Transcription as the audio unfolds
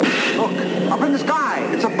in the sky.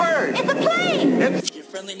 It's a bird. It's a plane. It's your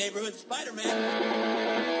friendly neighborhood Spider-Man.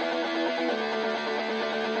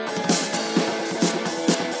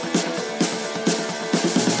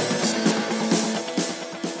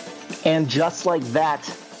 And just like that,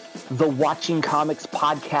 the Watching Comics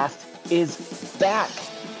podcast is back.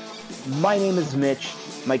 My name is Mitch,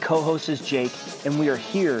 my co-host is Jake, and we are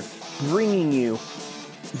here bringing you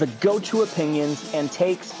the go-to opinions and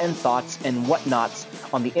takes and thoughts and whatnots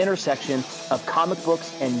on the intersection of comic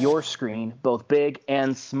books and your screen, both big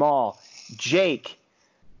and small. Jake,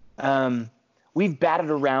 we've batted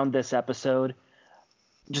around this episode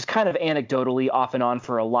just kind of anecdotally off and on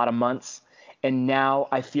for a lot of months. And now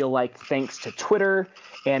I feel like thanks to Twitter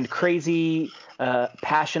and crazy,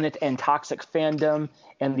 passionate and toxic fandom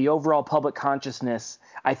and the overall public consciousness,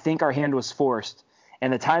 I think our hand was forced.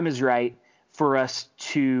 And the time is right for us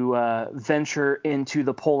to venture into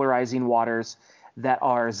the polarizing waters that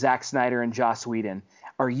are Zack Snyder and Joss Whedon.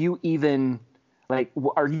 Are you even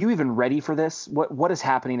ready for this? What is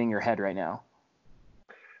happening in your head right now?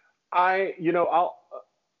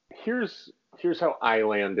 Here's how I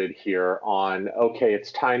landed here on, okay,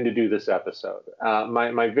 it's time to do this episode.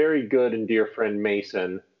 My very good and dear friend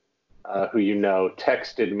Mason, who you know,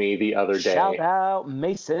 texted me the other day. Shout out,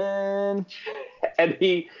 Mason. And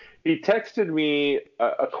he texted me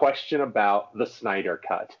a question about the Snyder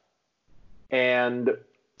Cut. And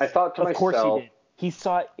I thought to myself... Of course he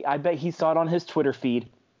did. I bet he saw it on his Twitter feed.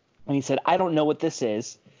 And he said, I don't know what this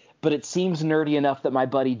is, but it seems nerdy enough that my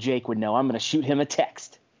buddy Jake would know. I'm going to shoot him a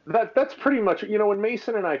text. That's pretty much, when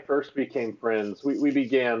Mason and I first became friends, we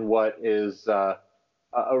began what is a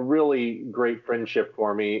really great friendship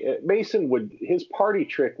for me. His party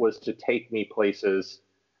trick was to take me places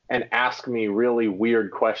and ask me really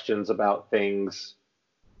weird questions about things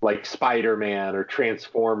like Spider-Man or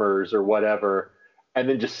Transformers or whatever, and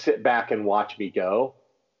then just sit back and watch me go.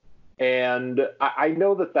 And I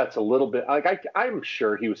know that's a little bit, I'm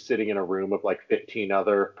sure he was sitting in a room of like 15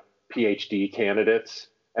 other PhD candidates.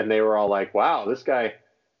 And they were all like, wow, this guy,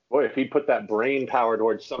 boy, if he put that brain power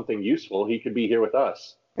towards something useful, he could be here with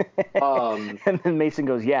us. And then Mason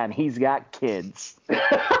goes, yeah, and he's got kids.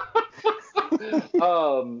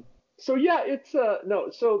 So yeah,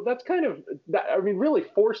 so that's kind of, really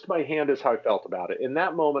forced my hand is how I felt about it. In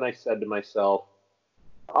that moment, I said to myself,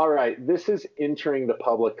 all right, this is entering the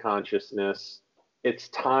public consciousness. It's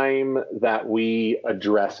time that we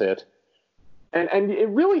address it. And it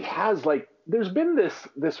really has, there's been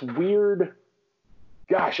this weird,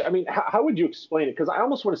 how would you explain it? Because I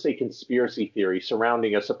almost want to say conspiracy theory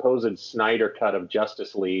surrounding a supposed Snyder Cut of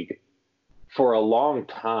Justice League for a long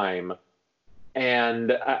time.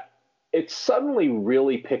 And it suddenly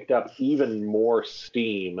really picked up even more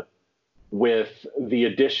steam with the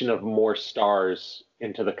addition of more stars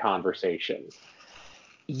into the conversation.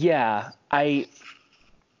 Yeah, I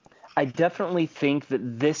definitely think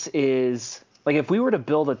that this is... if we were to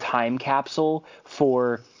build a time capsule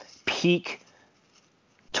for peak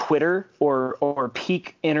Twitter or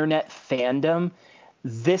peak internet fandom,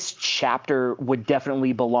 this chapter would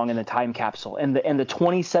definitely belong in the time capsule. And the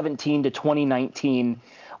 2017 to 2019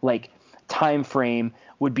 time frame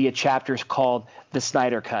would be a chapter called The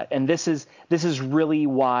Snyder Cut. And this is really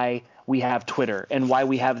why we have Twitter and why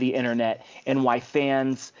we have the internet and why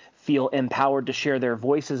fans feel empowered to share their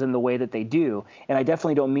voices in the way that they do. And I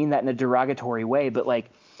definitely don't mean that in a derogatory way, but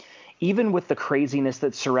even with the craziness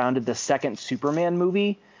that surrounded the second Superman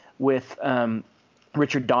movie with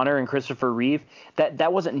Richard Donner and Christopher Reeve,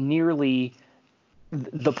 that wasn't nearly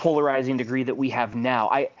the polarizing degree that we have now.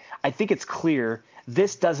 I think it's clear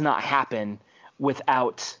this does not happen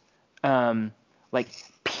without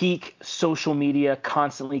peak social media,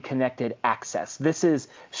 constantly connected access. This is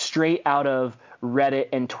straight out of Reddit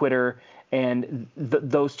and Twitter and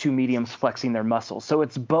those two mediums flexing their muscles. So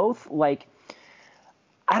it's both I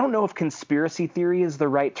don't know if conspiracy theory is the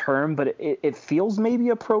right term, but it feels maybe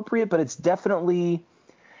appropriate, but it's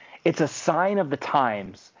a sign of the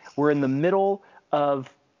times. We're in the middle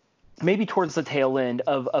of, maybe towards the tail end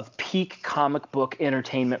of peak comic book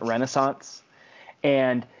entertainment renaissance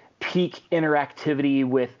and peak interactivity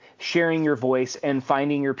with sharing your voice and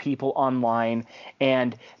finding your people online,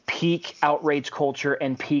 and peak outrage culture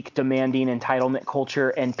and peak demanding entitlement culture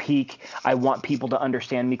and peak I want people to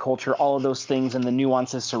understand me culture, all of those things and the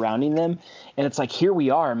nuances surrounding them. And it's here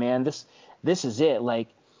we are, man. This is it.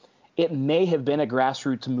 It may have been a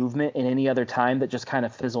grassroots movement in any other time that just kind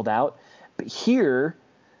of fizzled out. But here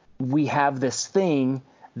we have this thing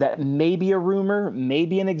that may be a rumor,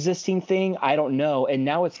 maybe an existing thing, I don't know. And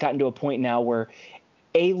now it's gotten to a point now where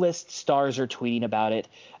A-list stars are tweeting about it.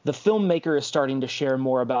 The filmmaker is starting to share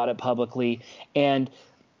more about it publicly, and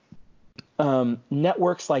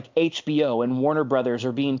networks like HBO and Warner Brothers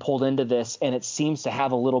are being pulled into this, and it seems to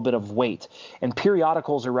have a little bit of weight. And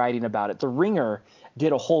periodicals are writing about it. The Ringer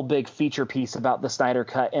did a whole big feature piece about the Snyder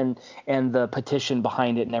Cut and the petition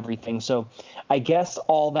behind it and everything. So I guess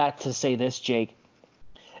all that to say this, Jake,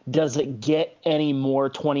 does it get any more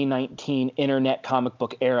 2019 internet comic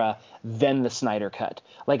book era than the Snyder Cut?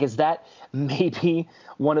 Like, is that maybe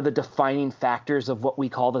one of the defining factors of what we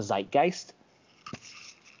call the zeitgeist?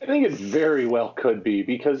 I think it very well could be,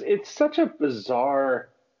 because it's such a bizarre.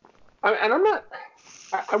 And I'm not.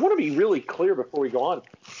 I want to be really clear before we go on.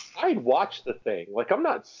 I'd watch the thing. Like, I'm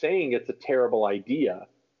not saying it's a terrible idea.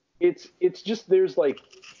 It's just there's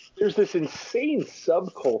this insane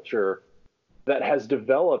subculture that has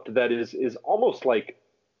developed that is almost like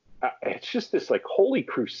it's just this like holy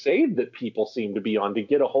crusade that people seem to be on to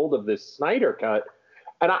get a hold of this Snyder Cut.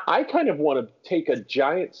 And I kind of want to take a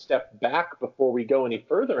giant step back before we go any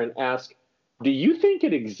further and ask, do you think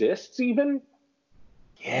it exists even?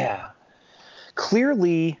 Yeah.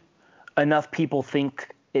 Clearly enough people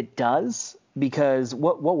think it does, because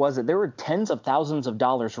what was it? There were tens of thousands of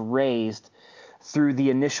dollars raised through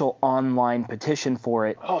the initial online petition for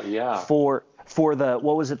it. Oh, yeah. For the,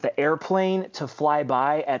 what was it, the airplane to fly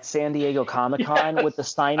by at San Diego Comic-Con yes. with the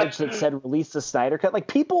signage that said release the Snyder Cut. Like,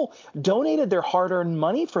 people donated their hard-earned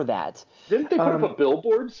money for that. Didn't they put up a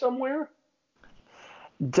billboard somewhere?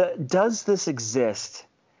 Does this exist?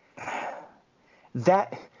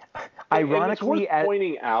 That, ironically... And it's worth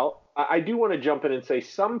pointing out, I do want to jump in and say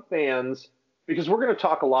some fans, because we're going to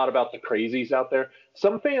talk a lot about the crazies out there,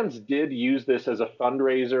 some fans did use this as a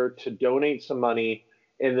fundraiser to donate some money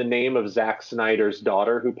in the name of Zack Snyder's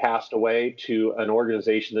daughter, who passed away, to an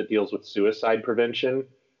organization that deals with suicide prevention.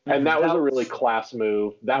 And that was a really class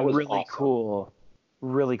move. That was really awesome. Cool.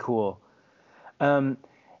 Really cool. I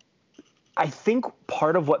think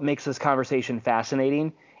part of what makes this conversation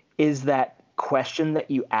fascinating is that question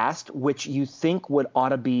that you asked, which you think ought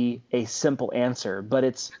to be a simple answer, but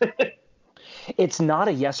it's not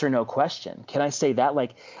a yes or no question. Can I say that?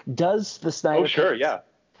 Like, does the Snyder... Oh, sure, yeah.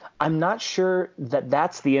 I'm not sure that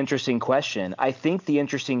that's the interesting question. I think the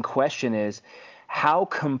interesting question is, how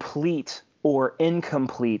complete or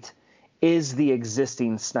incomplete is the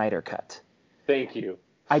existing Snyder Cut? Thank you.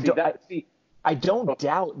 I don't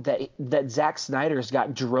doubt that Zack Snyder's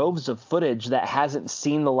got droves of footage that hasn't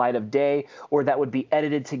seen the light of day, or that would be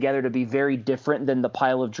edited together to be very different than the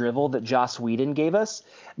pile of drivel that Joss Whedon gave us.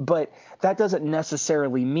 But that doesn't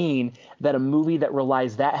necessarily mean that a movie that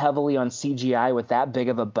relies that heavily on CGI with that big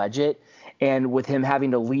of a budget, and with him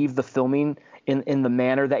having to leave the filming in the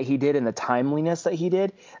manner that he did, in the timeliness that he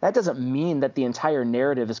did, that doesn't mean that the entire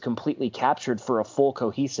narrative is completely captured for a full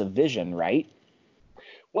cohesive vision, right?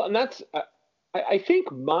 Well, and that's... I think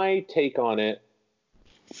my take on it,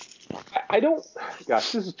 I don't,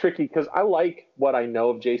 gosh, this is tricky because I like what I know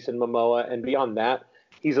of Jason Momoa, and beyond that,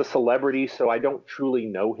 he's a celebrity, so I don't truly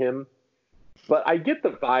know him. But I get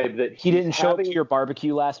the vibe that he didn't show up to your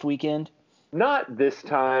barbecue last weekend? Not this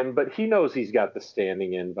time, but he knows he's got the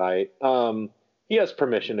standing invite. He has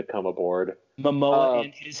permission to come aboard. Momoa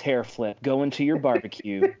and his hair flip going to your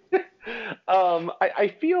barbecue.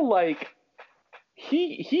 I feel like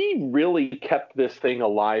he really kept this thing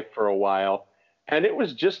alive for a while. And it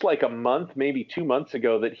was just like a month, maybe 2 months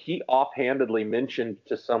ago, that he offhandedly mentioned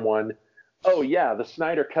to someone, oh, yeah, the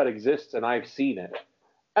Snyder Cut exists and I've seen it.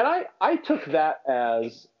 And I took that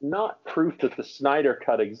as not proof that the Snyder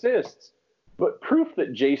Cut exists, but proof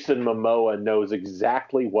that Jason Momoa knows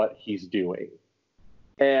exactly what he's doing.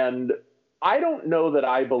 And I don't know that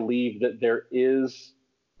I believe that there is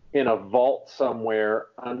in a vault somewhere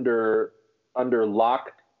under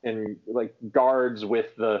lock and like guards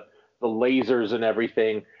with the lasers and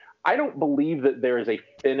everything. I don't believe that there is a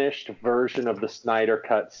finished version of the Snyder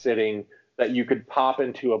Cut sitting that you could pop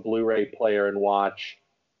into a Blu-ray player and watch.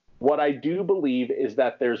 What I do believe is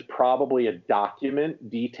that there's probably a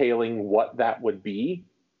document detailing what that would be,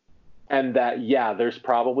 and that, yeah, there's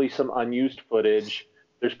probably some unused footage.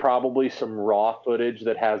 There's probably some raw footage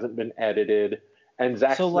that hasn't been edited, and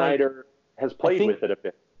Zack Snyder has played with it a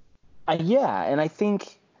bit. Yeah, and I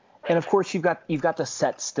think, and of course you've got the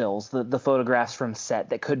set stills, the photographs from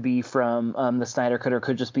set that could be from the Snyder Cut, or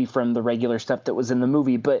could just be from the regular stuff that was in the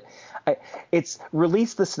movie. But it's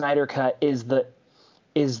release the Snyder Cut is the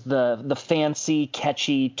fancy,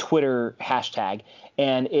 catchy Twitter hashtag,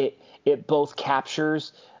 and it both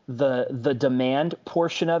captures the demand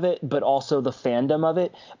portion of it, but also the fandom of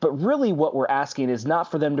it. But really what we're asking is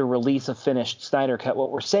not for them to release a finished Snyder Cut.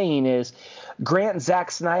 What we're saying is grant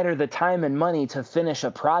Zack Snyder the time and money to finish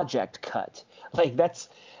a project cut. Like that's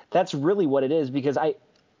really what it is, because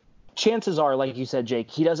chances are, like you said, Jake,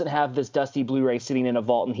 he doesn't have this dusty Blu-ray sitting in a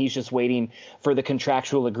vault and he's just waiting for the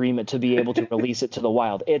contractual agreement to be able to release it to the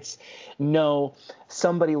wild. It's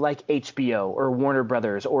somebody like HBO or Warner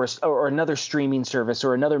Brothers or another streaming service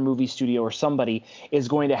or another movie studio or somebody is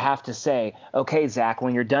going to have to say, okay, Zach,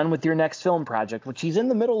 when you're done with your next film project, which he's in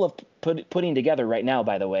the middle of putting together right now,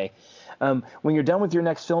 by the way, when you're done with your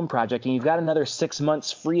next film project and you've got another 6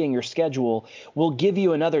 months free in your schedule, we'll give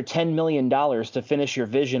you another $10 million to finish your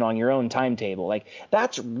vision on your own timetable. Like,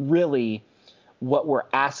 that's really what we're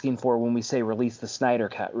asking for when we say release the Snyder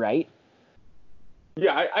Cut, right?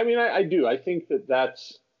 Yeah, I mean, I do. I think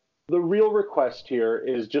that's the real request here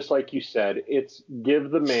is just like you said, it's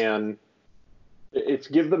give the man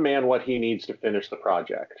what he needs to finish the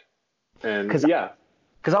project. And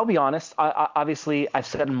Because I'll be honest, obviously, I've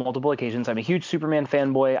said on multiple occasions, I'm a huge Superman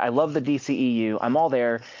fanboy. I love the DCEU. I'm all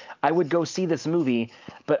there. I would go see this movie,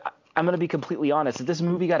 but I'm going to be completely honest. If this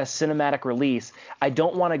movie got a cinematic release, I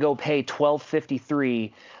don't want to go pay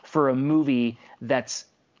 $12.53 for a movie that's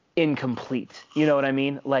incomplete. You know what I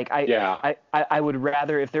mean? Like, I would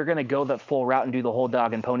rather, if they're going to go the full route and do the whole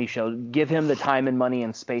dog and pony show, give him the time and money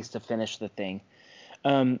and space to finish the thing.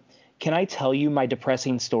 Can I tell you my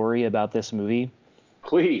depressing story about this movie?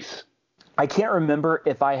 Please. I can't remember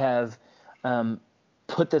if I have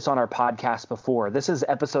put this on our podcast before. This is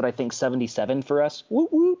episode, I think, 77 for us.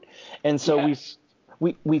 Woot woot. And so yes.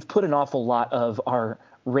 we've put an awful lot of our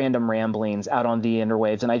random ramblings out on the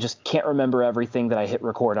interwaves, and I just can't remember everything that I hit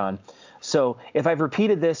record on. So if I've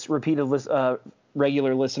repeated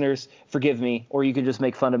regular listeners, forgive me, or you can just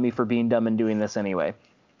make fun of me for being dumb and doing this anyway.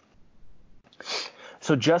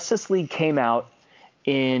 So Justice League came out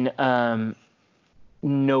in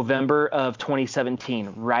November of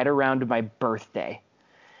 2017, right around my birthday.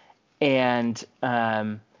 And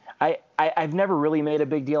I've never really made a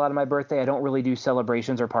big deal out of my birthday. I don't really do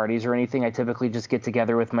celebrations or parties or anything. I typically just get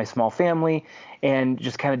together with my small family and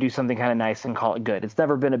just kind of do something kind of nice and call it good. It's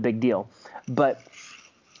never been a big deal. But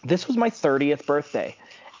this was my 30th birthday,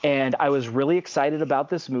 and I was really excited about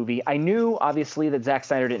this movie. I knew, obviously, that Zack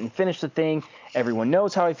Snyder didn't finish the thing. Everyone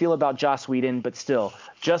knows how I feel about Joss Whedon, but still,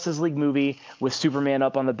 Justice League movie with Superman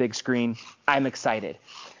up on the big screen. I'm excited.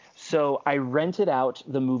 So I rented out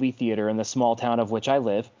the movie theater in the small town of which I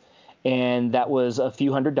live, and that was a few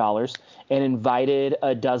 $100s, and invited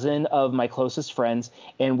a dozen of my closest friends,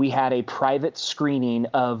 and we had a private screening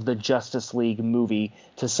of the Justice League movie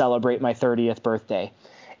to celebrate my 30th birthday.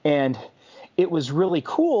 And it was really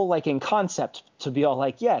cool, like in concept, to be all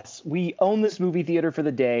like, yes, we own this movie theater for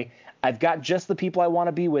the day. I've got just the people I want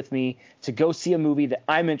to be with me to go see a movie that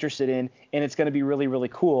I'm interested in, and it's going to be really, really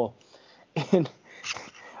cool. And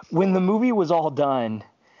when the movie was all done,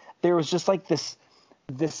 there was just like this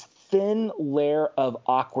thin layer of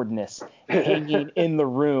awkwardness hanging in the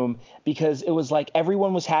room, because it was like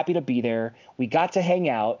everyone was happy to be there. We got to hang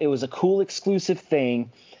out. It was a cool, exclusive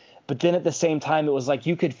thing. But then at the same time, it was like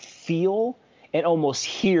you could feel and almost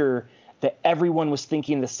hear that everyone was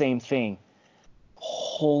thinking the same thing.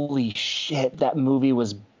 Holy shit, that movie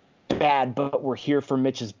was bad, but we're here for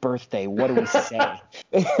Mitch's birthday. What do we say?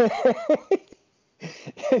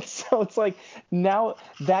 And so it's like, now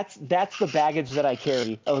that's the baggage that I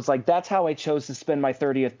carry. I was like, that's how I chose to spend my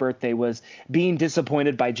 30th birthday, was being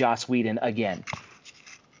disappointed by Joss Whedon again.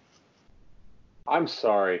 I'm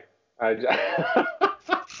sorry.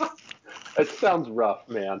 It sounds rough,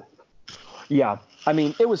 man. Yeah. I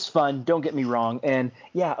mean, it was fun. Don't get me wrong. And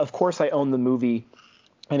yeah, of course I own the movie,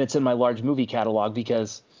 and it's in my large movie catalog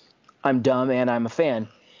because I'm dumb and I'm a fan.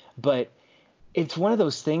 But it's one of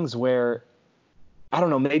those things where, I don't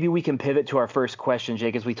know, maybe we can pivot to our first question,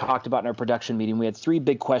 Jake. As we talked about in our production meeting, we had 3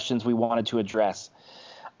 big questions we wanted to address.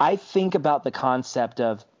 I think about the concept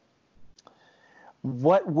of,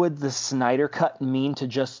 what would the Snyder Cut mean to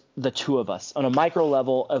just the two of us on a micro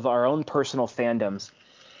level of our own personal fandoms?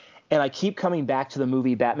 And I keep coming back to the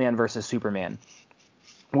movie Batman versus Superman,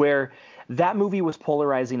 where that movie was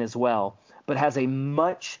polarizing as well, but has a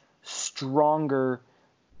much stronger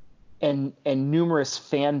and numerous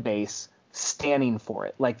fan base standing for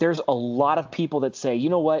it. Like, there's a lot of people that say, you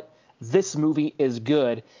know what, this movie is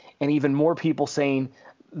good, and even more people saying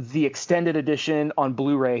the extended edition on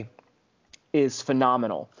Blu-ray is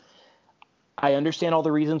phenomenal. I understand all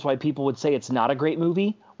the reasons why people would say it's not a great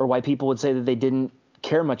movie, or why people would say that they didn't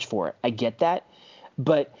care much for it. I get that.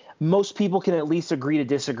 but most people can at least agree to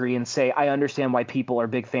disagree and say, I understand why people are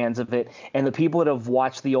big fans of it. And the people that have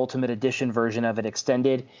watched the Ultimate Edition version of it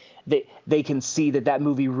extended, they can see that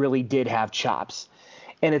movie really did have chops.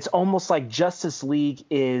 And it's almost like Justice League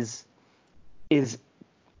is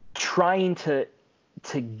trying to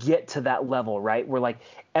get to that level, right? Where like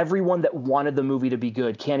everyone that wanted the movie to be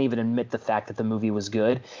good can't even admit the fact that the movie was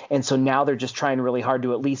good. And so now they're just trying really hard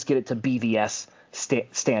to at least get it to BVS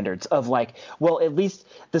standards of like, well, at least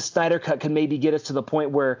the Snyder Cut can maybe get us to the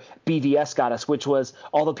point where BVS got us, which was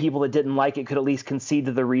all the people that didn't like it could at least concede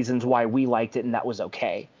to the reasons why we liked it, and that was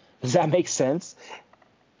okay. Does that make sense?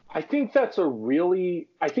 I think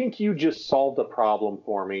I think you just solved a problem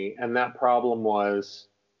for me, and that problem was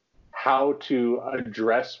how to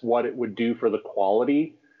address what it would do for the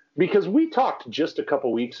quality. Because we talked just a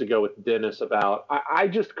couple weeks ago with Dennis about, I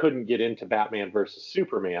just couldn't get into Batman versus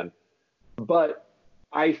Superman. But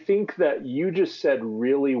I think that you just said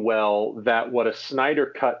really well that what a Snyder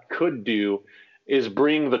Cut could do is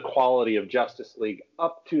bring the quality of Justice League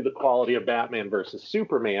up to the quality of Batman versus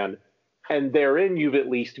Superman. And therein, you've at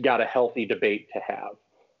least got a healthy debate to have.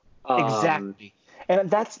 Exactly. And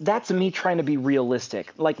that's me trying to be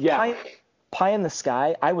realistic. Like, yeah. Pie in the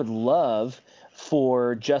sky, I would love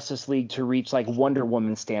for Justice League to reach like Wonder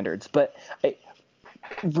Woman standards. But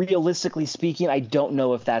realistically speaking, I don't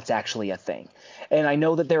know if that's actually a thing. And I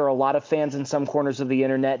know that there are a lot of fans in some corners of the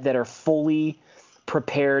internet that are fully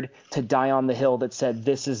prepared to die on the hill that said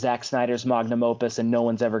this is Zack Snyder's magnum opus and no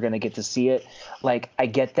one's ever going to get to see it. Like, I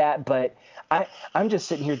get that, but I'm just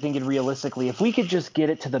sitting here thinking realistically, if we could just get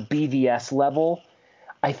it to the BVS level,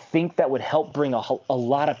 I think that would help bring a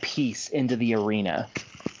lot of peace into the arena.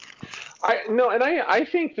 I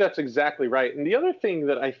think that's exactly right. And the other thing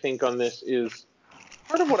that I think on this is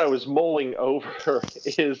part of what I was mulling over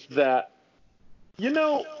is that,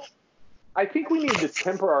 I think we need to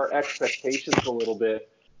temper our expectations a little bit,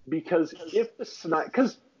 because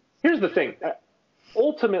because here's the thing.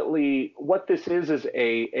 Ultimately, what this is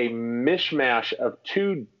a mishmash of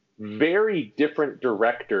two very different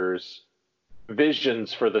directors'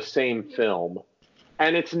 visions for the same film.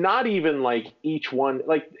 And it's not even like each one,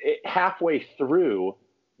 like halfway through,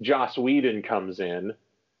 Joss Whedon comes in.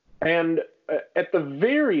 And at the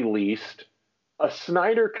very least, a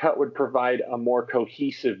Snyder Cut would provide a more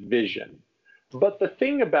cohesive vision. But the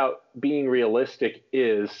thing about being realistic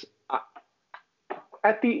is,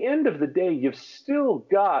 at the end of the day, you've still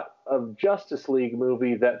got a Justice League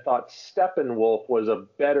movie that thought Steppenwolf was a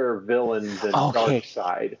better villain than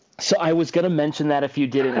Darkseid. So I was going to mention that if you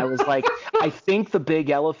didn't. I was like, I think the big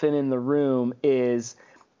elephant in the room is,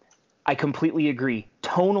 I completely agree.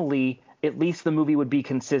 Tonally, at least the movie would be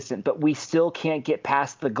consistent, but we still can't get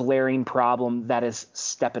past the glaring problem that is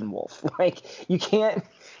Steppenwolf. Like, you can't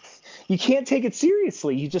take it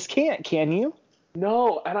seriously. You just can't, can you?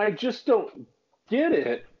 No, and I just don't get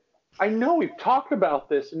it. I know we've talked about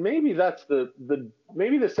this, and maybe that's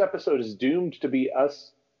maybe this episode is doomed to be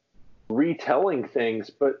us retelling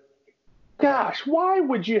things, but gosh, why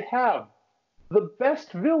would you have the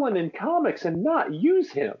best villain in comics and not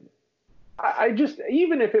use him? I just,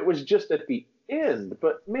 even if it was just at the end,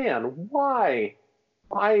 but man, why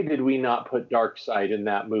did we not put Darkseid in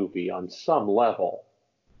that movie on some level?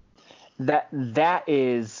 That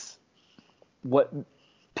is what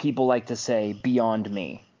people like to say beyond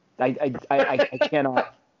me. I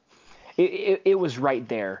cannot. It was right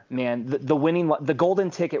there, man. The golden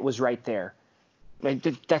ticket was right there.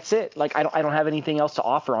 That's it. Like, I don't have anything else to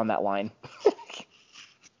offer on that line.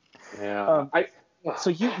 Yeah.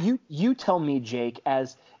 So you tell me, Jake,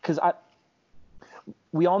 because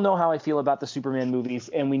we all know how I feel about the Superman movies,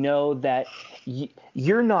 and we know that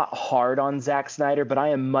you're not hard on Zack Snyder, but I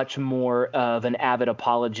am much more of an avid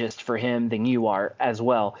apologist for him than you are as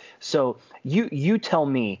well. So you tell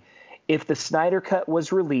me, if the Snyder Cut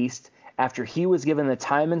was released after he was given the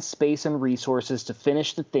time and space and resources to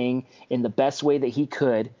finish the thing in the best way that he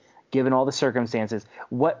could, given all the circumstances,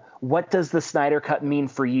 what does the Snyder Cut mean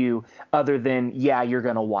for you other than, yeah, you're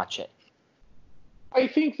going to watch it? I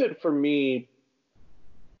think that for me,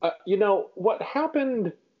 what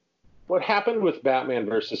happened with Batman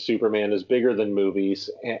versus Superman is bigger than movies,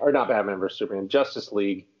 or not Batman versus Superman, Justice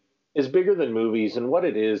League is bigger than movies. And what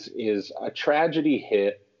it is a tragedy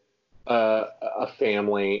hit a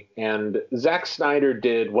family. And Zack Snyder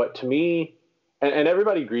did what, to me, and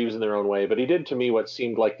everybody grieves in their own way, but he did to me what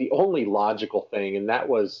seemed like the only logical thing, and that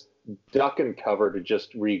was duck and cover to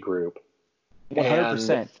just regroup.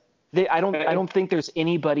 100%. I don't think there's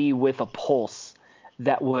anybody with a pulse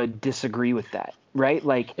that would disagree with that, right?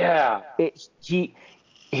 Like, yeah,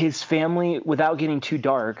 his family, without getting too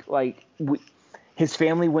dark, like his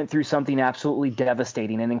family went through something absolutely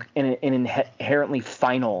devastating and inherently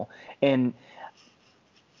final, and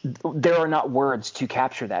there are not words to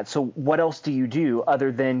capture that. So what else do you do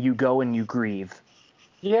other than you go and you grieve?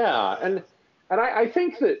 Yeah, and I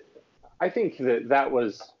think that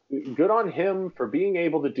was good on him for being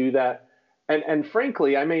able to do that. And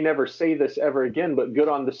frankly, I may never say this ever again, but good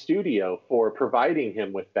on the studio for providing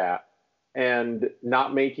him with that and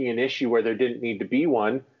not making an issue where there didn't need to be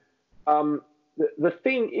one. The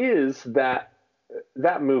thing is that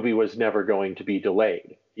that movie was never going to be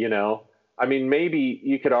delayed, you know? I mean, maybe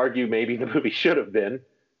you could argue maybe the movie should have been,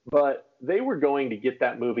 but they were going to get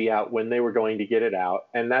that movie out when they were going to get it out.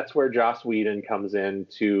 And that's where Joss Whedon comes in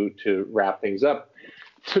to wrap things up.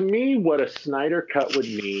 To me, what a Snyder cut would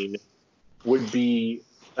mean would be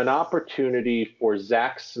an opportunity for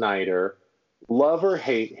Zack Snyder, love or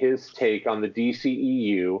hate his take on the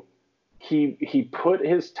DCEU. He put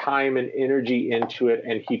his time and energy into it,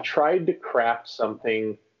 and he tried to craft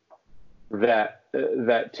something that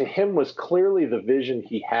to him was clearly the vision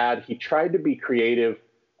he had. He tried to be creative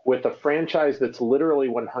with a franchise that's literally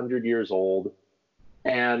 100 years old.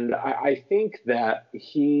 And I think that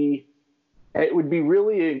it would be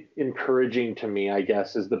really encouraging to me, I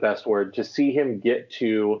guess is the best word, to see him get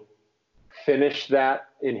to finish that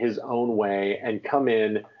in his own way and come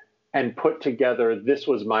in and put together, this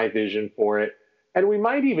was my vision for it. And we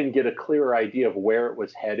might even get a clearer idea of where it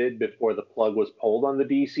was headed before the plug was pulled on the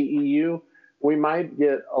DCEU. We might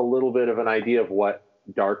get a little bit of an idea of what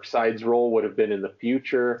Darkseid's role would have been in the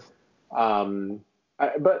future. But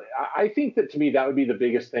I think that to me, that would be the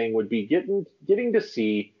biggest thing, would be getting to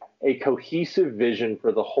see a cohesive vision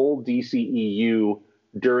for the whole DCEU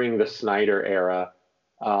during the Snyder era.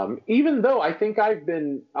 Even though I think I've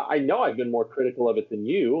been more critical of it than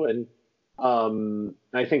you, and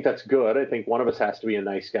I think that's good. I think one of us has to be a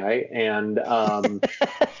nice guy, and I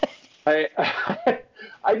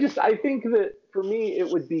think that for me it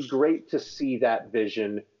would be great to see that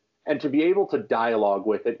vision and to be able to dialogue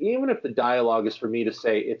with it, even if the dialogue is for me to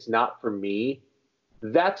say it's not for me.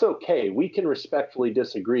 That's okay. We can respectfully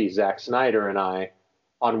disagree, Zack Snyder and I,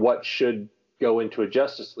 on what should go into a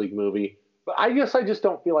Justice League movie. But I guess I just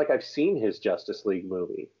don't feel like I've seen his Justice League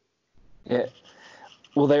movie. Yeah.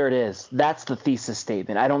 Well, there it is. That's the thesis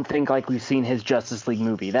statement. I don't think like we've seen his Justice League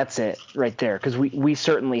movie. That's it right there, because we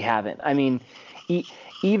certainly haven't. I mean,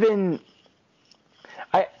 even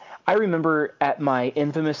I remember at my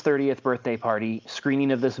infamous 30th birthday party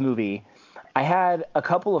screening of this movie, I had a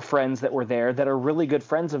couple of friends that were there that are really good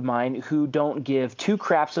friends of mine who don't give two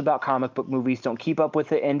craps about comic book movies, don't keep up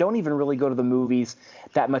with it, and don't even really go to the movies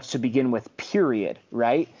that much to begin with, period,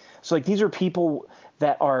 right? So like these are people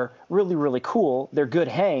that are really, really cool. They're good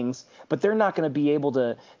hangs, but they're not going to be able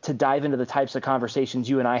to dive into the types of conversations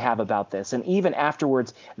you and I have about this. And even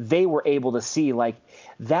afterwards, they were able to see like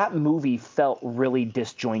that movie felt really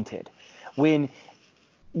disjointed.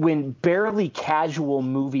 When barely casual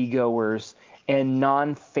moviegoers and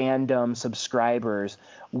non-fandom subscribers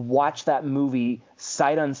watch that movie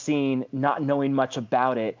sight unseen, not knowing much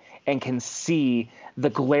about it, and can see the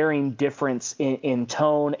glaring difference in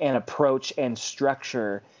tone and approach and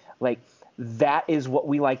structure, like that is what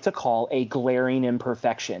we like to call a glaring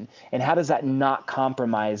imperfection. And how does that not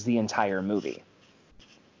compromise the entire movie?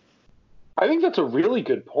 I think that's a really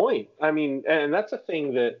good point. I mean, and that's a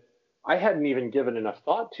thing that I hadn't even given enough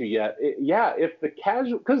thought to yet. If the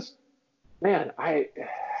casual, because man, I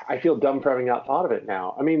feel dumb for having not thought of it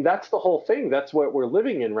now. I mean, that's the whole thing. That's what we're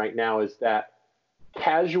living in right now, is that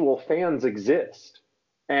casual fans exist.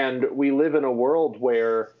 And we live in a world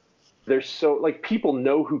where there's so, like, people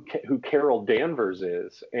know who Carol Danvers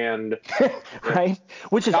is, and right,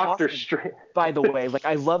 which is Doctor awesome, Strange. By the way, like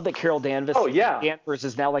I love that Carol Danvers. Oh yeah, Danvers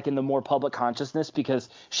is now like in the more public consciousness because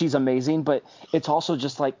she's amazing. But it's also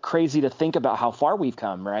just like crazy to think about how far we've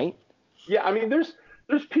come, right? Yeah, I mean, there's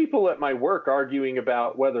people at my work arguing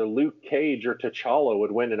about whether Luke Cage or T'Challa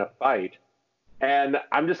would win in a fight, and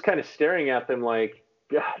I'm just kind of staring at them like,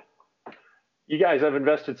 God. You guys have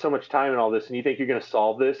invested so much time in all this, and you think you're going to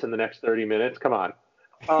solve this in the next 30 minutes? Come on.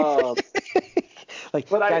 Like,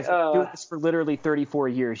 but guys, I've been doing this for literally 34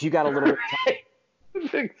 years. You got a little bit of time.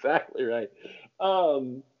 That's exactly right.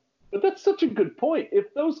 But that's such a good point.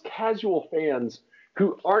 If those casual fans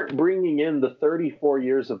who aren't bringing in the 34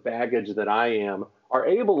 years of baggage that I am are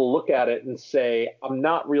able to look at it and say, I'm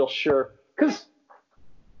not real sure, because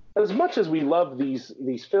as much as we love these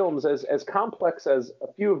films, as complex as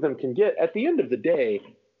a few of them can get, at the end of the day,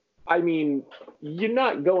 I mean, you're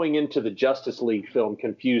not going into the Justice League film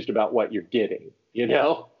confused about what you're getting, you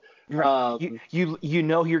know? You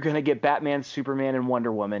know you're going to get Batman, Superman, and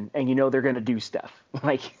Wonder Woman, and you know they're going to do stuff.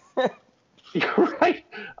 Like, right.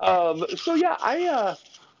 So yeah,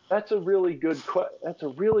 that's a really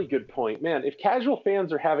good point, man. If casual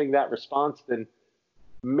fans are having that response, then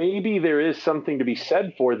maybe there is something to be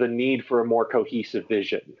said for the need for a more cohesive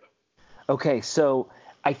vision. Okay, so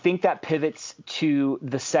I think that pivots to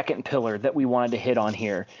the second pillar that we wanted to hit on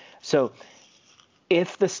here. So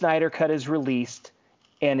if the Snyder Cut is released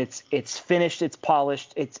and it's finished, it's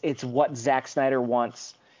polished, it's what Zack Snyder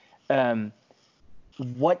wants,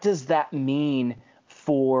 what does that mean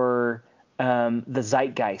for the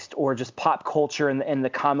zeitgeist or just pop culture and the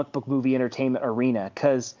comic book movie entertainment arena?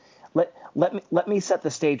 Because let me set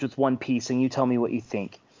the stage with one piece, and you tell me what you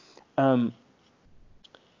think. I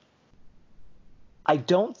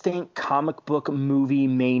don't think comic book movie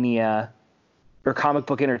mania or comic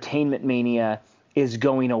book entertainment mania is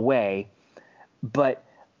going away, but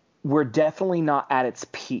we're definitely not at its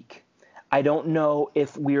peak. I don't know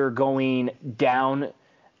if we're going down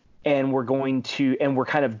and we're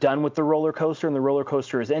kind of done with the roller coaster and the roller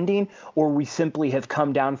coaster is ending, or we simply have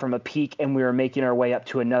come down from a peak and we are making our way up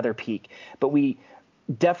to another peak. But we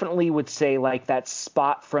definitely would say like that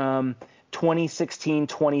spot from 2016,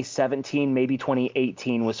 2017, maybe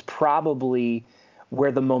 2018 was probably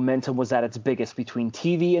where the momentum was at its biggest between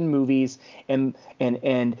TV and movies and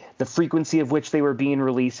the frequency of which they were being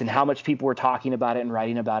released and how much people were talking about it and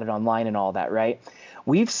writing about it online and all that, right?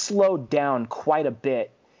 We've slowed down quite a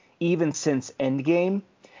bit even since Endgame,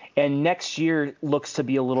 and next year looks to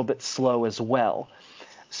be a little bit slow as well.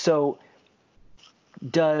 So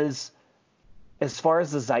as far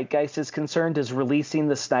as the zeitgeist is concerned, does releasing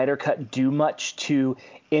the Snyder Cut do much to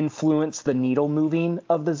influence the needle moving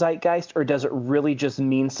of the zeitgeist, or does it really just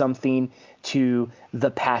mean something to the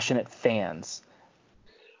passionate fans?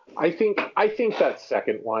 I think that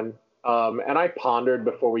second one, and I pondered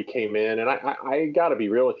before we came in, and I got to be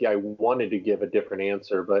real with you, I wanted to give a different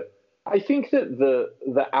answer, but I think that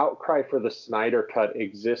the outcry for the Snyder Cut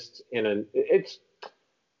exists it's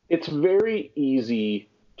very easy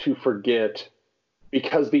to forget,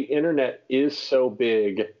 because the internet is so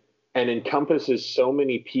big and encompasses so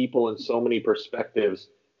many people and so many perspectives.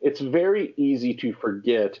 It's very easy to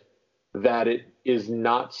forget that it is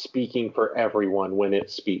not speaking for everyone when it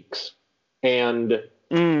speaks. And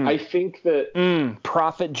I think that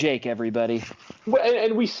Prophet Jake, everybody.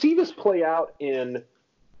 And we see this play out in,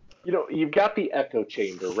 you've got the echo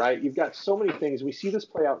chamber, right? You've got so many things. We see this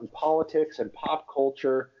play out in politics and pop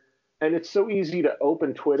culture. And it's so easy to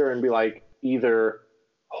open Twitter and be like, either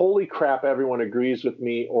holy crap, everyone agrees with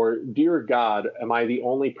me, or dear God, am I the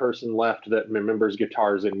only person left that remembers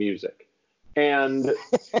guitars and music? And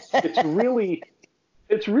it's really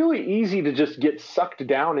easy to just get sucked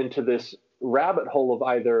down into this rabbit hole of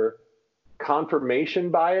either confirmation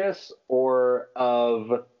bias or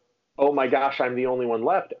of, oh my gosh, I'm the only one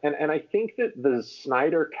left. And I think that the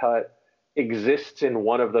Snyder Cut exists in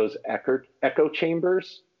one of those echo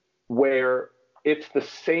chambers where it's the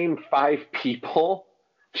same 5 people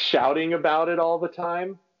shouting about it all the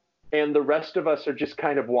time, and the rest of us are just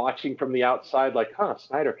kind of watching from the outside like,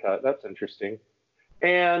 Snyder Cut, that's interesting.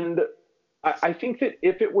 And I think that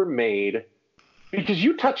if it were made, because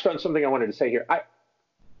you touched on something I wanted to say here,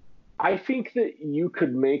 I think that you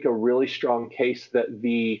could make a really strong case that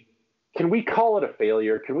can we call it a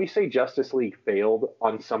failure? Can we say Justice League failed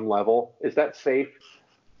on some level? Is that safe?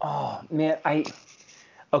 Oh man, I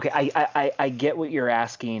get what you're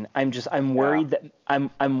asking. I'm worried that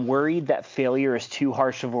I'm worried that failure is too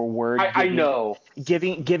harsh of a word. I know.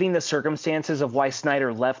 Giving the circumstances of why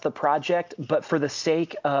Snyder left the project, but for the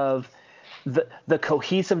sake of the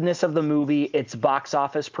cohesiveness of the movie, its box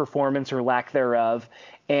office performance or lack thereof,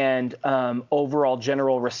 and overall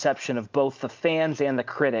general reception of both the fans and the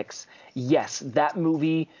critics, yes, that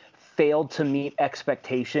movie failed to meet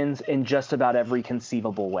expectations in just about every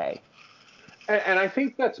conceivable way. And I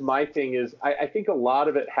think that's my thing is I think a lot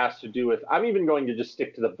of it has to do with, I'm even going to just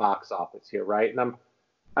stick to the box office here, right? And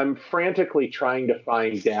I'm frantically trying to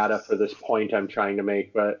find data for this point I'm trying to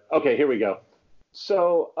make, but okay, here we go.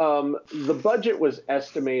 So the budget was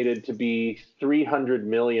estimated to be $300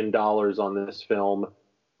 million on this film.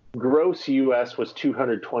 Gross US was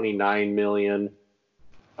 $229 million.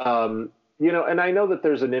 And I know that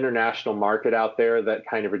there's an international market out there that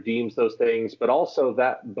kind of redeems those things, but also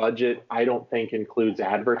that budget, I don't think includes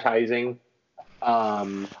advertising.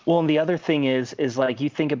 Well, and the other thing is like you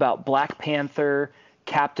think about Black Panther,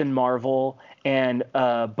 Captain Marvel, and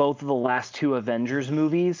both of the last 2 Avengers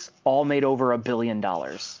movies all made over $1 billion.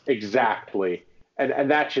 Exactly.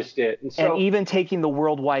 And that's just it. And so, and even taking the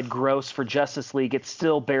worldwide gross for Justice League, it's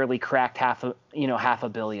still barely cracked half a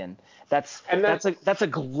billion. That's a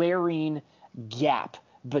glaring gap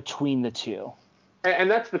between the two.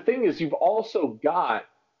 And that's the thing, is you've also got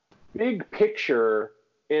big picture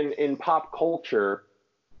in pop culture.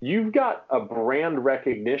 You've got a brand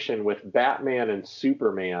recognition with Batman and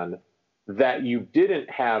Superman that you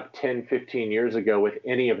didn't have 10, 15 years ago with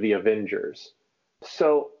any of the Avengers.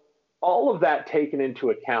 So all of that taken into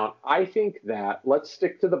account, I think that, let's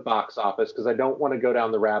stick to the box office because I don't want to go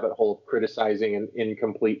down the rabbit hole of criticizing an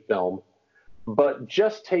incomplete film. But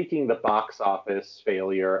just taking the box office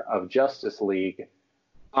failure of Justice League,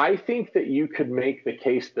 I think that you could make the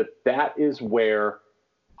case that that is where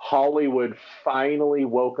Hollywood finally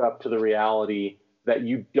woke up to the reality that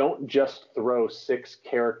you don't just throw 6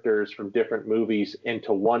 characters from different movies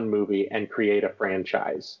into one movie and create a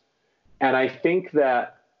franchise. And I think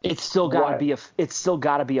that it's still got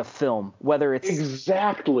to be a film, whether it's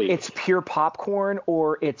exactly it's pure popcorn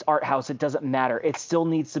or it's art house. It doesn't matter. It still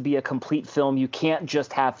needs to be a complete film. You can't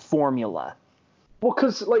just have formula. Well,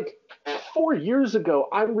 because 4 years ago,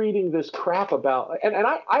 I'm reading this crap about, and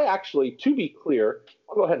I actually, to be clear,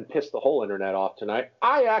 I'll go ahead and piss the whole internet off tonight.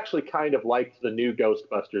 I actually kind of liked the new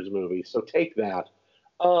Ghostbusters movie, so take that.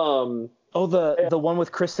 The one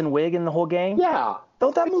with Kristen Wiig and the whole gang? Yeah.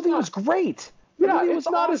 Oh, that movie was great. Yeah, it's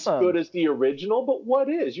not as good as the original, but what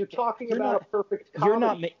is? You're talking about a perfect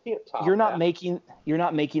comedy. You're not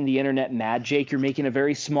making the internet mad, Jake. You're making a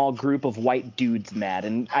very small group of white dudes mad,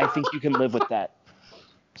 and I think you can live with that.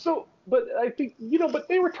 So, but I think, but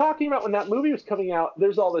they were talking about when that movie was coming out,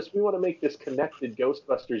 there's all this, we want to make this connected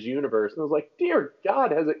Ghostbusters universe. And I was like, dear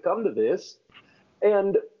God, has it come to this?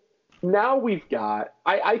 And now we've got,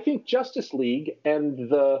 I think Justice League and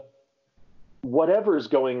the whatever's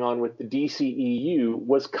going on with the DCEU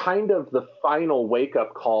was kind of the final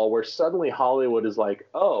wake-up call where suddenly Hollywood is like,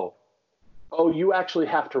 oh, you actually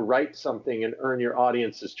have to write something and earn your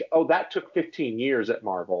audience's. Oh, that took 15 years at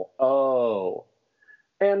Marvel. Oh.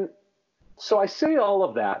 And so I say all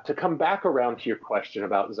of that to come back around to your question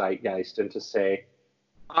about Zeitgeist and to say,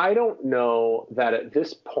 I don't know that at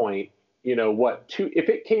this point, if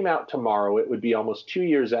it came out tomorrow, it would be almost 2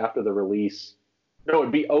 years after the release. No,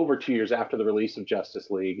 it'd be over 2 years after the release of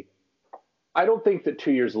Justice League. I don't think that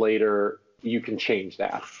 2 years later you can change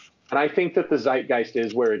that. And I think that the zeitgeist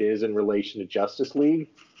is where it is in relation to Justice League.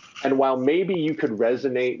 And while maybe you could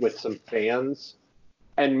resonate with some fans,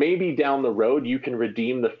 and maybe down the road you can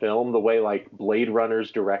redeem the film the way like Blade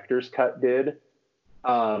Runner's director's cut did,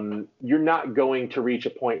 you're not going to reach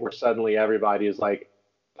a point where suddenly everybody is like,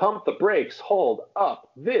 pump the brakes, hold up,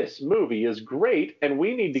 this movie is great, and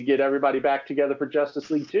we need to get everybody back together for Justice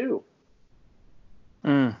League 2.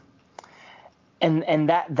 And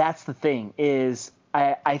that's the thing, is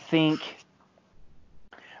I think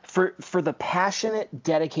for the passionate,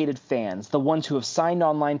 dedicated fans, the ones who have signed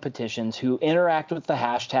online petitions, who interact with the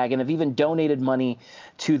hashtag, and have even donated money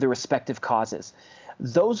to the respective causes,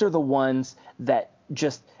 those are the ones that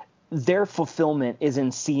just – their fulfillment is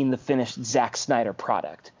in seeing the finished Zack Snyder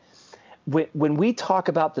product. When we talk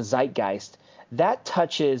about the zeitgeist, that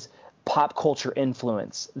touches pop culture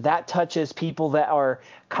influence. That touches people that are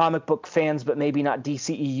comic book fans but maybe not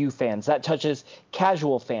DCEU fans. That touches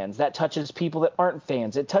casual fans. That touches people that aren't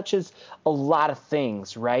fans. It touches a lot of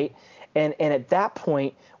things, right? And at that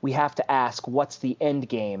point, we have to ask, what's the end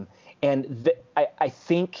game? And I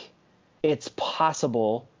think it's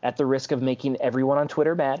possible, at the risk of making everyone on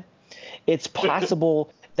Twitter mad, it's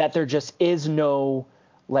possible that there just is no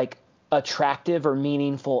attractive or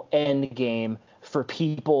meaningful end game for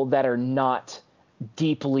people that are not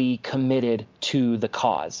deeply committed to the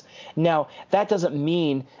cause. Now, that doesn't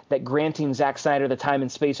mean that granting Zack Snyder the time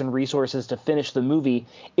and space and resources to finish the movie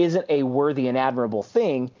isn't a worthy and admirable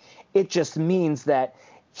thing. It just means that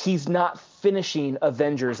he's not finishing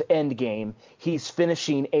Avengers Endgame. He's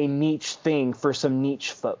finishing a niche thing for some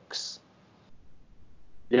niche folks.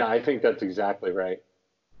 Yeah, I think that's exactly right.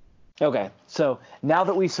 Okay, so now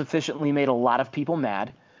that we've sufficiently made a lot of people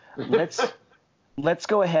mad, let's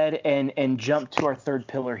go ahead and jump to our third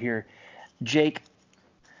pillar here. Jake,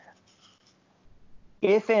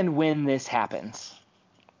 if and when this happens,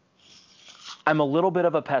 I'm a little bit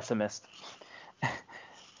of a pessimist.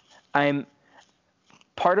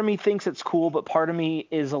 Part of me thinks it's cool, but part of me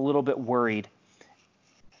is a little bit worried.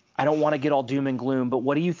 I don't want to get all doom and gloom, but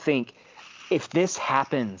what do you think? If this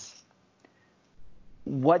happens,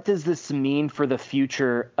 what does this mean for the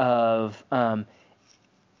future of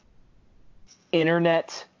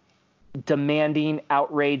internet demanding,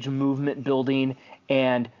 outrage, movement building,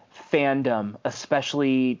 and fandom,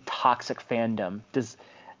 especially toxic fandom,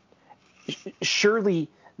 surely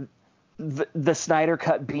the Snyder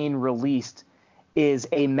Cut being released is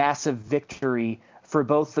a massive victory for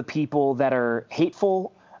both the people that are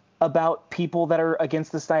hateful about people that are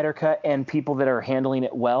against the Snyder Cut and people that are handling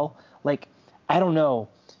it well. Like, I don't know.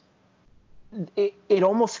 It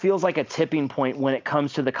almost feels like a tipping point when it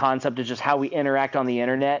comes to the concept of just how we interact on the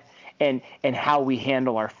internet and how we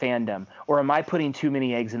handle our fandom. Or am I putting too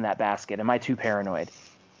many eggs in that basket? Am I too paranoid?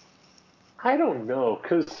 I don't know,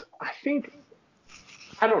 because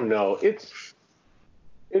I don't know. It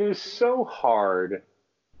is so hard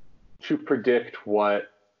to predict what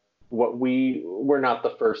we're not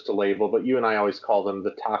the first to label, but you and I always call them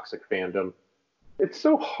the toxic fandom. It's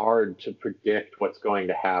so hard to predict what's going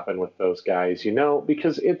to happen with those guys,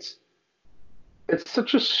 because it's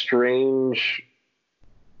such a strange.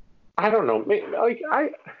 I don't know. Like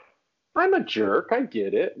I'm a jerk. I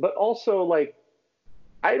get it, but also like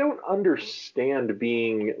I don't understand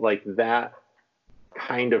being like that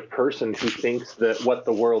kind of person who thinks that what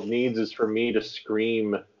the world needs is for me to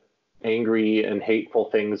scream angry and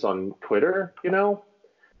hateful things on Twitter,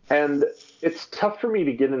 And it's tough for me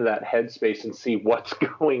to get into that headspace and see what's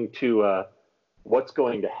going to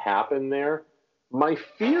happen there. My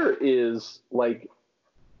fear is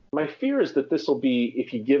that this will be,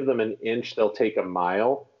 if you give them an inch, they'll take a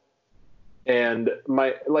mile. And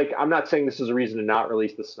I'm not saying this is a reason to not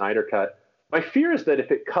release the Snyder Cut. My fear is that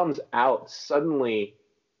if it comes out, suddenly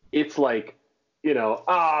it's like,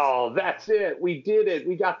 oh, that's it. We did it.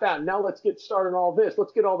 We got that. Now let's get started on all this.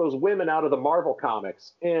 Let's get all those women out of the Marvel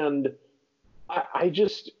comics. And I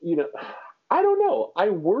just, I don't know. I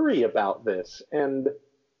worry about this. And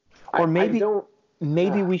or maybe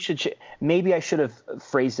we should, maybe I should have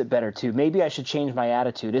phrased it better too. Maybe I should change my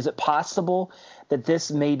attitude. Is it possible that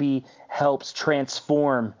this maybe helps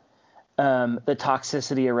transform the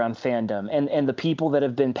toxicity around fandom and the people that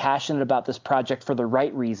have been passionate about this project for the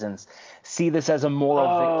right reasons see this as a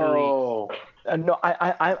moral victory? No,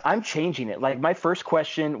 I'm changing it. Like, my first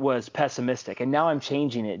question was pessimistic, and now I'm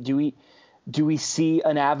changing it. Do we see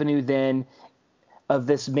an avenue then of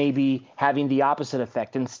this maybe having the opposite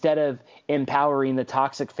effect? Instead of empowering the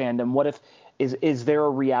toxic fandom, what if is there a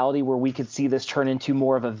reality where we could see this turn into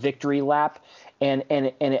more of a victory lap and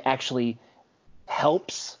it actually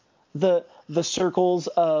helps the circles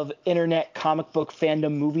of internet comic book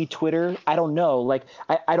fandom movie Twitter? I don't know. Like,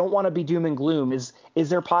 I don't want to be doom and gloom. Is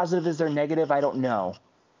there positive? Is there negative? I don't know.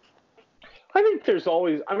 I think there's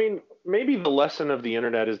always, maybe the lesson of the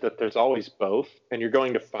internet is that there's always both, and you're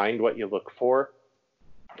going to find what you look for.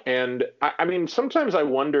 And sometimes I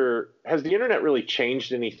wonder, has the internet really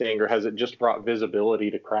changed anything, or has it just brought visibility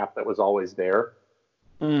to crap that was always there?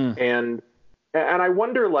 And I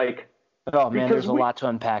wonder, like, oh man, there's a lot to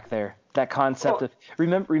unpack there. That concept of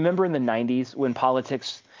remember in the 90s when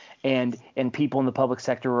politics and people in the public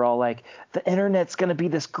sector were all like, the internet's going to be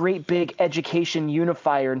this great big education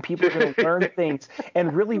unifier and people are going to learn things.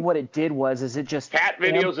 And really what it did is it just cat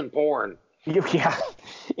videos and porn. Yeah,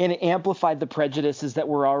 and it amplified the prejudices that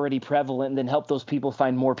were already prevalent and then helped those people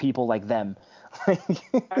find more people like them.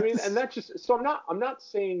 And that's just, so I'm not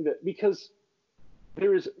saying that, because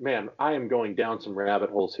there is, man, I am going down some rabbit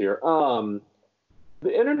holes here.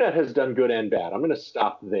 The internet has done good and bad. I'm going to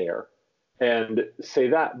stop there and say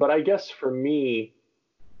that. But I guess for me,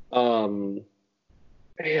 man,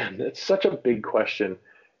 it's such a big question.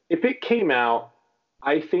 If it came out,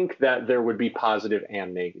 I think that there would be positive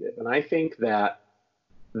and negative. And I think that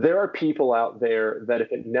there are people out there that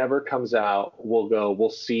if it never comes out, we'll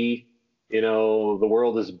see, the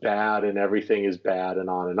world is bad and everything is bad and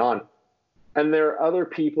on and on. And there are other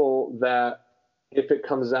people that if it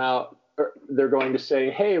comes out, they're going to say,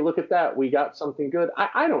 hey, look at that. We got something good.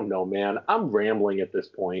 I don't know, man. I'm rambling at this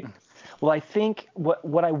point. Well, I think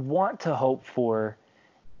what I want to hope for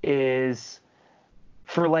is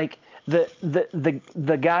for like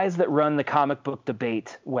the guys that run the Comic Book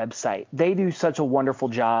Debate website. They do such a wonderful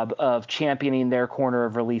job of championing their corner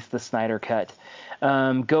of Release the Snyder Cut.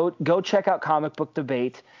 Go check out Comic Book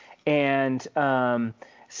Debate and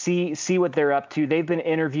see what they're up to. They've been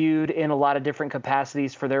interviewed in a lot of different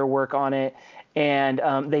capacities for their work on it, and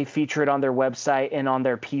they feature it on their website and on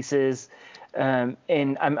their pieces. And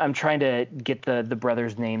I'm trying to get the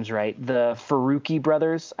brothers' names right. The Faruqi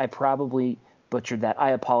brothers. I probably butchered that.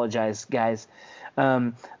 I apologize, guys.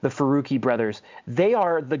 The Faruqi brothers. They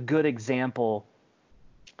are the good example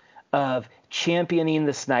of championing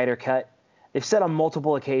the Snyder Cut. They've said on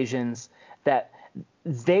multiple occasions that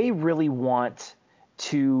they really want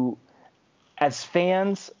to as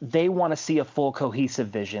fans, they want to see a full cohesive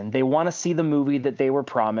vision. They want to see the movie that they were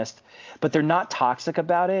promised, but they're not toxic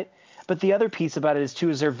about it. But the other piece about it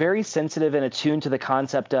is they're very sensitive and attuned to the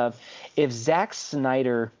concept of, if Zack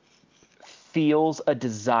Snyder feels a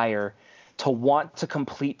desire to want to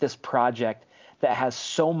complete this project that has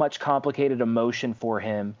so much complicated emotion for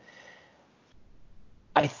him,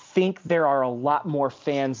 I think there are a lot more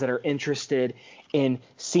fans that are interested in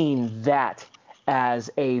seeing that as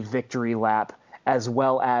a victory lap, as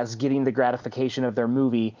well as getting the gratification of their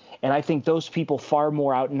movie. And I think those people far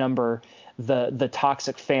more outnumber the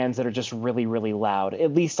toxic fans that are just really, really loud.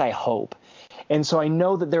 At least I hope. And so I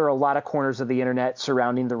know that there are a lot of corners of the internet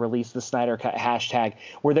surrounding the release of the Snyder Cut hashtag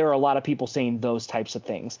where there are a lot of people saying those types of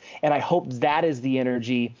things. And I hope that is the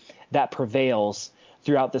energy that prevails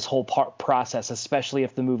throughout this whole process, especially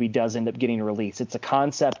if the movie does end up getting released. It's a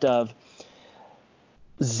concept of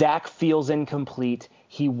Zack feels incomplete.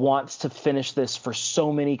 He wants to finish this for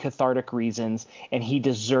so many cathartic reasons, and he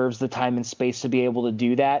deserves the time and space to be able to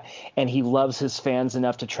do that, and he loves his fans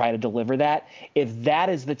enough to try to deliver that. If that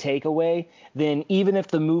is the takeaway, then even if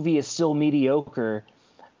the movie is still mediocre,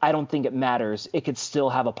 I don't think it matters. It could still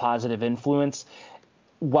have a positive influence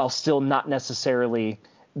while still not necessarily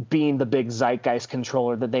being the big zeitgeist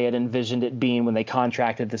controller that they had envisioned it being when they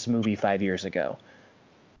contracted this movie 5 years ago.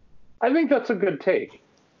 I think that's a good take.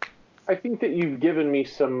 I think that you've given me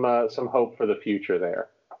some hope for the future there.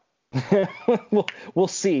 We'll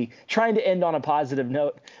see. Trying to end on a positive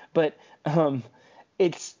note, but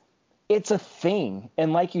it's a thing.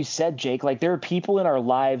 And like you said, Jake, like there are people in our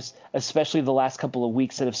lives, especially the last couple of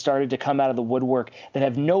weeks, that have started to come out of the woodwork that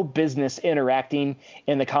have no business interacting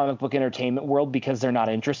in the comic book entertainment world because they're not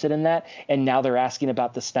interested in that. And now they're asking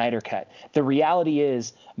about the Snyder Cut. The reality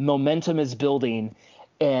is momentum is building.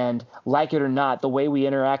 And like it or not, the way we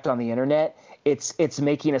interact on the internet, it's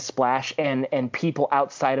making a splash, and people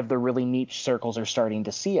outside of the really niche circles are starting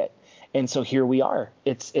to see it. And so here we are.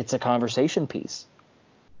 It's a conversation piece.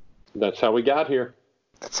 That's how we got here.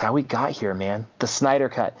 That's how we got here, man. The Snyder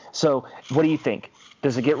Cut. So what do you think?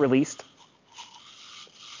 Does it get released?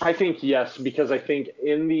 I think yes, because I think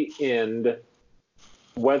in the end,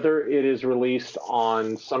 whether it is released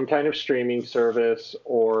on some kind of streaming service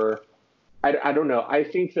or I don't know. I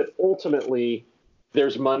think that ultimately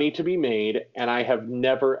there's money to be made, and I have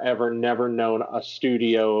never, ever, never known a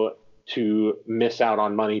studio to miss out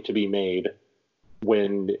on money to be made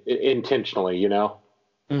when intentionally, you know?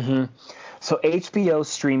 Mm-hmm. So HBO's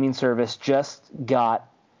streaming service just got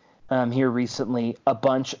here recently a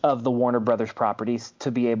bunch of the Warner Brothers properties to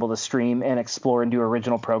be able to stream and explore and do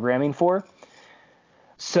original programming for.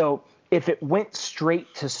 So if it went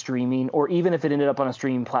straight to streaming, or even if it ended up on a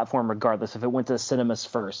streaming platform, regardless, if it went to the cinemas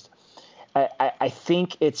first, I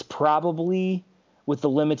think it's probably, with the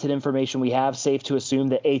limited information we have, safe to assume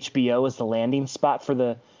that HBO is the landing spot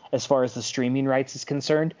for as far as the streaming rights is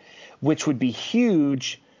concerned, which would be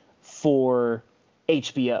huge for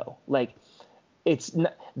HBO. Like,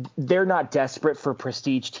 they're not desperate for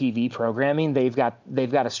prestige TV programming. They've got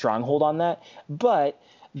a stronghold on that, but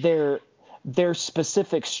their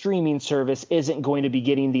specific streaming service isn't going to be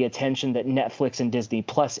getting the attention that Netflix and Disney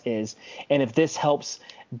Plus is. And if this helps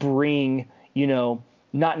bring,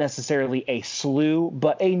 not necessarily a slew,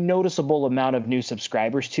 but a noticeable amount of new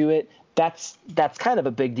subscribers to it, that's kind of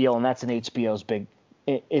a big deal. And that's it's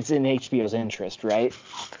in HBO's interest, right?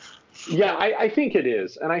 Yeah, I think it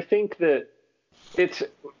is. And I think that it's,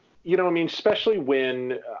 especially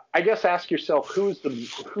when, I guess, ask yourself,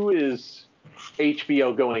 who is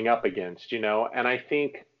HBO going up against, and I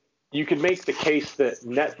think you could make the case that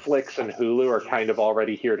Netflix and Hulu are kind of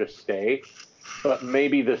already here to stay, but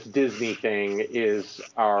maybe this Disney thing is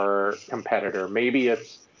our competitor. Maybe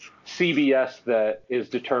it's CBS that is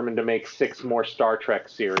determined to make 6 more Star Trek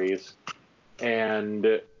series, and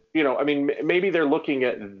maybe they're looking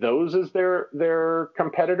at those as their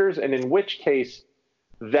competitors, and in which case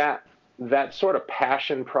that sort of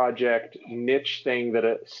passion project niche thing that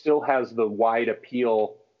it still has the wide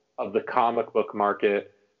appeal of the comic book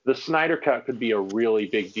market, the Snyder Cut could be a really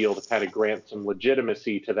big deal to kind of grant some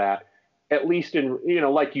legitimacy to that, at least in,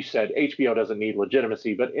 like you said, HBO doesn't need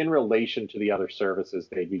legitimacy, but in relation to the other services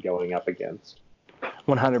they'd be going up against.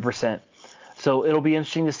 100%. So it'll be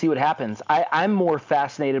interesting to see what happens. I'm more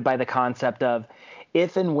fascinated by the concept of,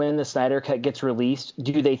 if and when the Snyder Cut gets released,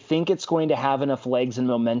 do they think it's going to have enough legs and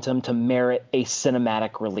momentum to merit a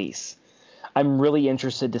cinematic release? I'm really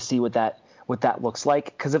interested to see what that looks like,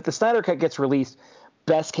 because if the Snyder Cut gets released,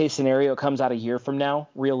 best case scenario, it comes out a year from now,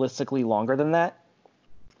 realistically longer than that.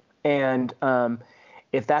 And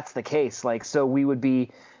if that's the case, so we would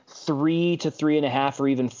be 3 to 3.5 or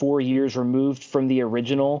even 4 years removed from the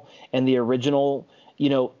original, and the original,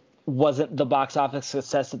 wasn't the box office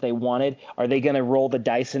success that they wanted? Are they going to roll the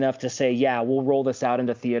dice enough to say, yeah, we'll roll this out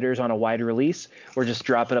into theaters on a wide release, or just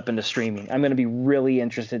drop it up into streaming? I'm going to be really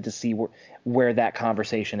interested to see where that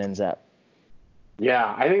conversation ends up.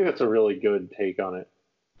 Yeah, I think that's a really good take on it.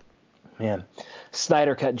 Man,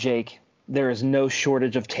 Snyder Cut, Jake, there is no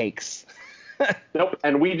shortage of takes. Nope,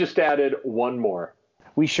 and we just added one more.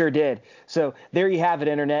 We sure did. So there you have it,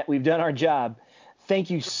 Internet. We've done our job.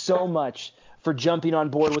 Thank you so much for jumping on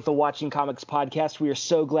board with the Watching Comics podcast. We are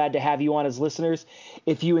so glad to have you on as listeners.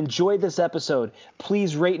 If you enjoyed this episode,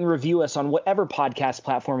 please rate and review us on whatever podcast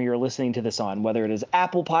platform you're listening to this on, whether it is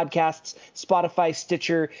Apple Podcasts, Spotify,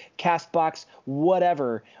 Stitcher, CastBox,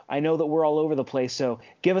 whatever. I know that we're all over the place, so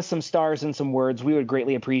give us some stars and some words. We would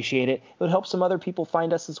greatly appreciate it. It would help some other people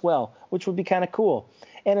find us as well, which would be kind of cool.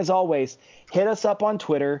 And as always, hit us up on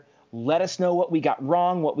Twitter. Let us know what we got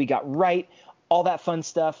wrong, what we got right, all that fun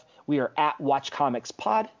stuff. We are at Watch Comics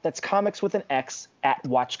Pod. That's comics with an X, at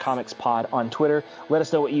Watch Comics Pod on Twitter. Let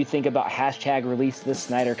us know what you think about hashtag release this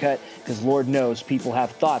Snyder Cut, because Lord knows people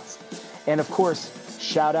have thoughts. And of course,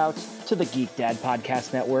 shout out to the Geek Dad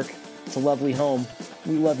Podcast Network. It's a lovely home.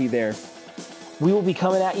 We love you there. We will be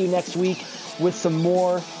coming at you next week with some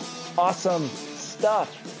more awesome stuff.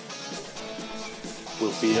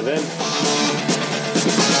 We'll see you then.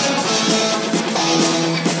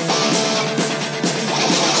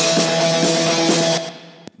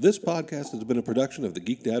 This podcast has been a production of the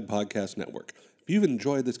Geek Dad Podcast Network. If you've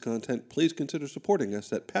enjoyed this content, please consider supporting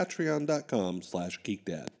us at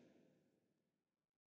patreon.com/geekdad.